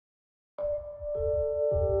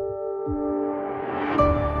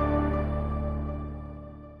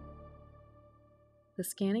the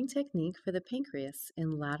scanning technique for the pancreas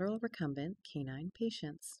in lateral recumbent canine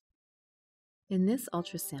patients. In this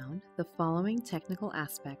ultrasound, the following technical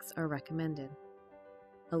aspects are recommended.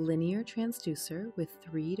 A linear transducer with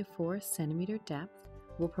 3 to 4 centimeter depth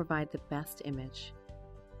will provide the best image.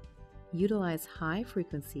 Utilize high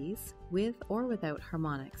frequencies with or without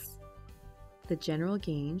harmonics. The general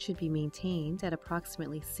gain should be maintained at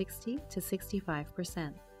approximately 60 to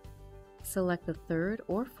 65%. Select the third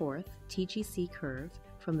or fourth TGC curve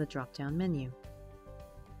from the drop-down menu.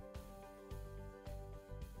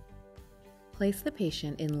 Place the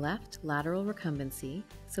patient in left lateral recumbency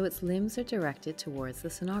so its limbs are directed towards the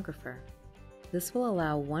sonographer. This will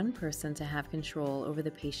allow one person to have control over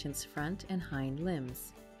the patient's front and hind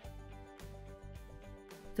limbs.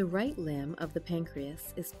 The right limb of the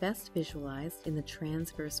pancreas is best visualized in the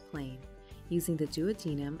transverse plane, using the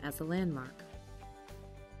duodenum as a landmark.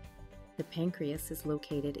 The pancreas is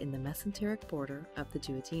located in the mesenteric border of the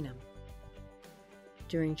duodenum.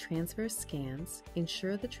 During transverse scans,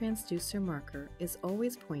 ensure the transducer marker is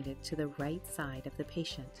always pointed to the right side of the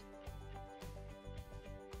patient.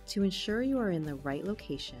 To ensure you are in the right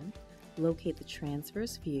location, locate the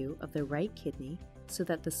transverse view of the right kidney so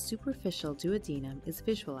that the superficial duodenum is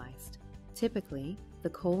visualized. Typically, the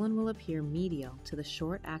colon will appear medial to the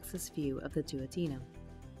short axis view of the duodenum.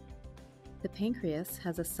 The pancreas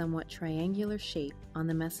has a somewhat triangular shape on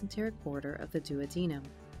the mesenteric border of the duodenum.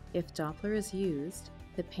 If Doppler is used,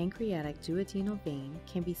 the pancreatic duodenal vein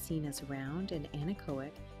can be seen as round and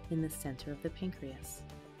anechoic in the center of the pancreas.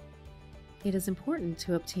 It is important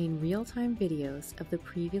to obtain real-time videos of the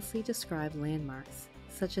previously described landmarks,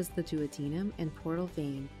 such as the duodenum and portal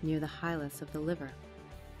vein near the hilus of the liver.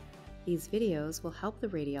 These videos will help the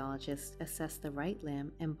radiologist assess the right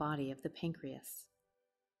limb and body of the pancreas.